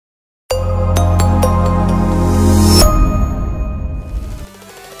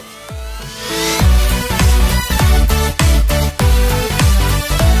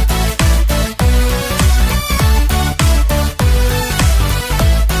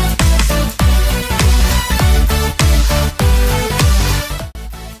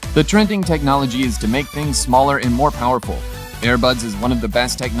The trending technology is to make things smaller and more powerful. Earbuds is one of the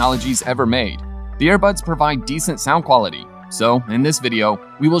best technologies ever made. The earbuds provide decent sound quality. So, in this video,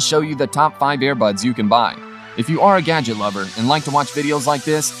 we will show you the top 5 earbuds you can buy. If you are a gadget lover and like to watch videos like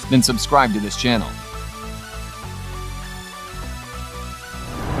this, then subscribe to this channel.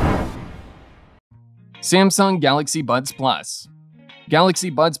 Samsung Galaxy Buds Plus. Galaxy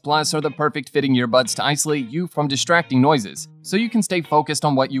Buds Plus are the perfect fitting earbuds to isolate you from distracting noises, so you can stay focused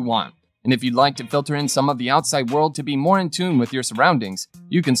on what you want. And if you'd like to filter in some of the outside world to be more in tune with your surroundings,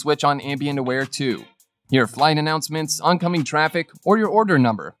 you can switch on ambient aware too. Hear flight announcements, oncoming traffic, or your order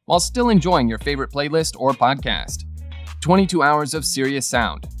number while still enjoying your favorite playlist or podcast. 22 hours of serious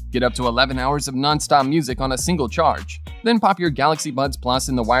sound. Get up to 11 hours of non-stop music on a single charge. Then pop your Galaxy Buds Plus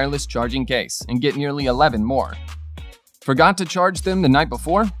in the wireless charging case and get nearly 11 more. Forgot to charge them the night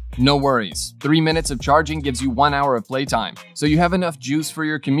before? No worries. 3 minutes of charging gives you 1 hour of playtime, so you have enough juice for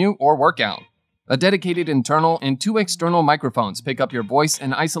your commute or workout. A dedicated internal and 2 external microphones pick up your voice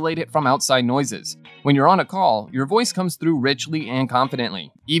and isolate it from outside noises. When you're on a call, your voice comes through richly and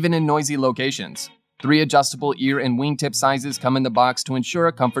confidently, even in noisy locations. 3 adjustable ear and wingtip sizes come in the box to ensure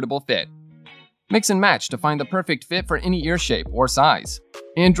a comfortable fit. Mix and match to find the perfect fit for any ear shape or size.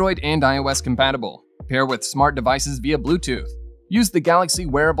 Android and iOS compatible. Pair with smart devices via Bluetooth. Use the Galaxy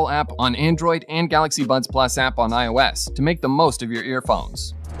Wearable app on Android and Galaxy Buds Plus app on iOS to make the most of your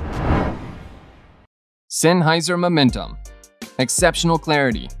earphones. Sennheiser Momentum. Exceptional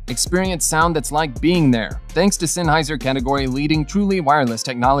clarity. Experience sound that's like being there, thanks to Sennheiser category-leading truly wireless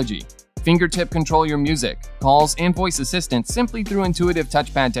technology. Fingertip control your music, calls, and voice assistant simply through intuitive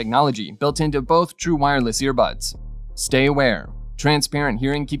touchpad technology built into both true wireless earbuds. Stay aware. Transparent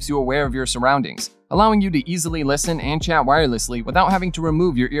hearing keeps you aware of your surroundings, allowing you to easily listen and chat wirelessly without having to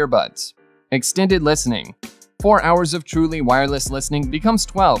remove your earbuds. Extended listening. 4 hours of truly wireless listening becomes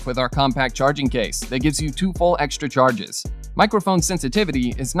 12 with our compact charging case that gives you 2 full extra charges. Microphone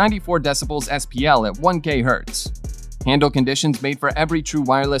sensitivity is 94 decibels SPL at 1 kHz. Handle conditions made for every true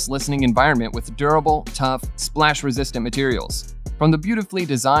wireless listening environment with durable, tough, splash-resistant materials. From the beautifully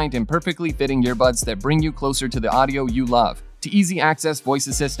designed and perfectly fitting earbuds that bring you closer to the audio you love, to easy access voice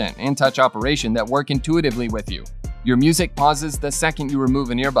assistant and touch operation that work intuitively with you. Your music pauses the second you remove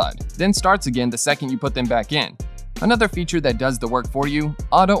an earbud, then starts again the second you put them back in. Another feature that does the work for you,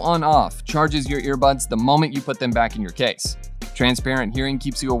 auto on-off charges your earbuds the moment you put them back in your case. Transparent hearing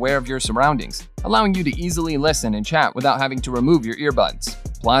keeps you aware of your surroundings, allowing you to easily listen and chat without having to remove your earbuds.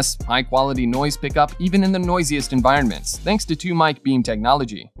 Plus, high-quality noise pickup even in the noisiest environments, thanks to 2-mic beam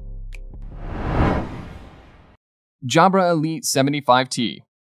technology. Jabra Elite 75T.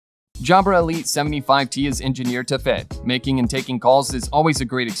 Jabra Elite 75T is engineered to fit. Making and taking calls is always a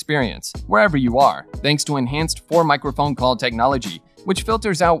great experience, wherever you are, thanks to enhanced 4-microphone call technology, which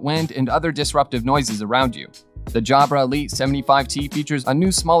filters out wind and other disruptive noises around you. The Jabra Elite 75T features a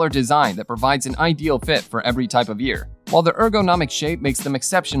new smaller design that provides an ideal fit for every type of ear, while the ergonomic shape makes them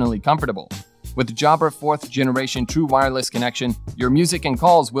exceptionally comfortable. With Jabra 4th generation true wireless connection, your music and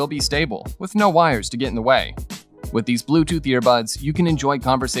calls will be stable, with no wires to get in the way. With these Bluetooth earbuds, you can enjoy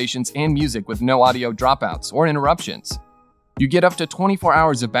conversations and music with no audio dropouts or interruptions. You get up to 24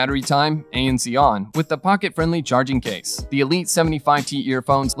 hours of battery time, ANC on, with the pocket-friendly charging case. The Elite 75T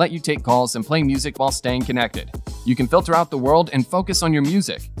earphones let you take calls and play music while staying connected. You can filter out the world and focus on your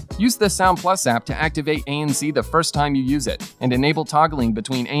music. Use the Sound Plus app to activate ANC the first time you use it, and enable toggling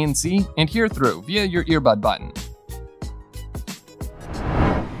between ANC and hear through via your earbud button.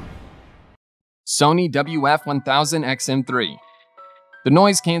 Sony WF-1000XM3. The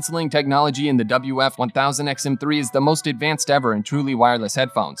noise-canceling technology in the WF-1000XM3 is the most advanced ever in truly wireless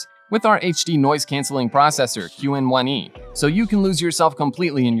headphones, with our HD noise-canceling processor QN1E, so you can lose yourself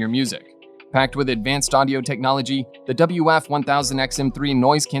completely in your music. Packed with advanced audio technology, the WF-1000XM3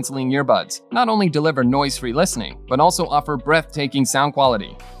 noise-canceling earbuds not only deliver noise-free listening, but also offer breathtaking sound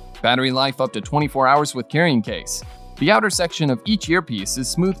quality. Battery life up to 24 hours with carrying case. The outer section of each earpiece is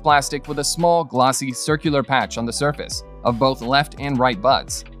smooth plastic with a small, glossy, circular patch on the surface of both left and right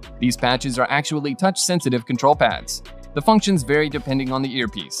buds. These patches are actually touch-sensitive control pads. The functions vary depending on the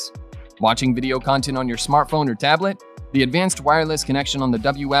earpiece. Watching video content on your smartphone or tablet? The advanced wireless connection on the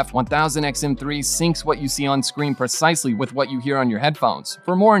WF-1000XM3 syncs what you see on screen precisely with what you hear on your headphones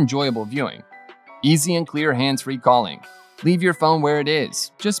for more enjoyable viewing. Easy and clear hands-free calling. Leave your phone where it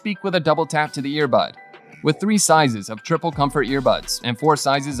is. Just speak with a double tap to the earbud. With 3 sizes of triple comfort earbuds and 4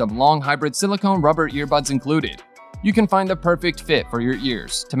 sizes of long hybrid silicone rubber earbuds included, you can find the perfect fit for your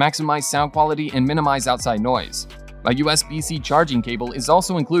ears to maximize sound quality and minimize outside noise. A USB-C charging cable is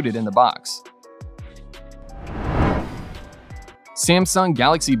also included in the box. Samsung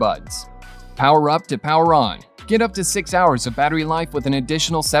Galaxy Buds. Power up to power on. Get up to 6 hours of battery life with an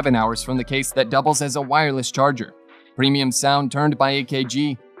additional 7 hours from the case that doubles as a wireless charger. Premium sound turned by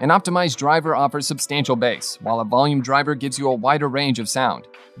AKG. An optimized driver offers substantial bass, while a volume driver gives you a wider range of sound.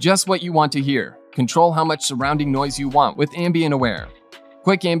 Just what you want to hear. Control how much surrounding noise you want with Ambient Aware.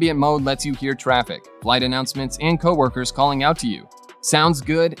 Quick ambient mode lets you hear traffic, flight announcements, and coworkers calling out to you. Sounds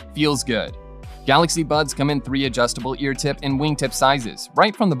good, feels good. Galaxy Buds come in 3 adjustable ear tip and wingtip sizes,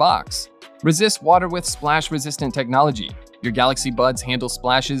 right from the box. Resist water with splash-resistant technology. Your Galaxy Buds handle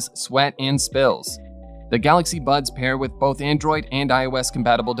splashes, sweat, and spills. The Galaxy Buds pair with both Android and iOS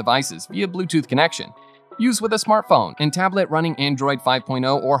compatible devices via Bluetooth connection. Use with a smartphone and tablet running Android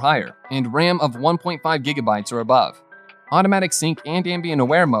 5.0 or higher, and RAM of 1.5 GB or above. Automatic sync and ambient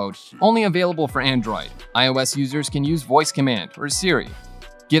aware mode, only available for Android. iOS users can use voice command or Siri.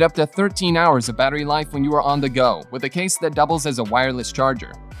 Get up to 13 hours of battery life when you are on the go with a case that doubles as a wireless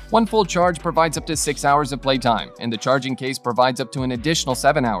charger. One full charge provides up to 6 hours of playtime, and the charging case provides up to an additional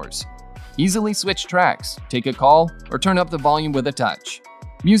 7 hours. Easily switch tracks, take a call, or turn up the volume with a touch.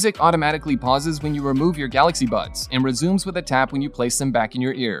 Music automatically pauses when you remove your Galaxy Buds and resumes with a tap when you place them back in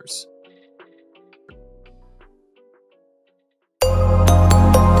your ears.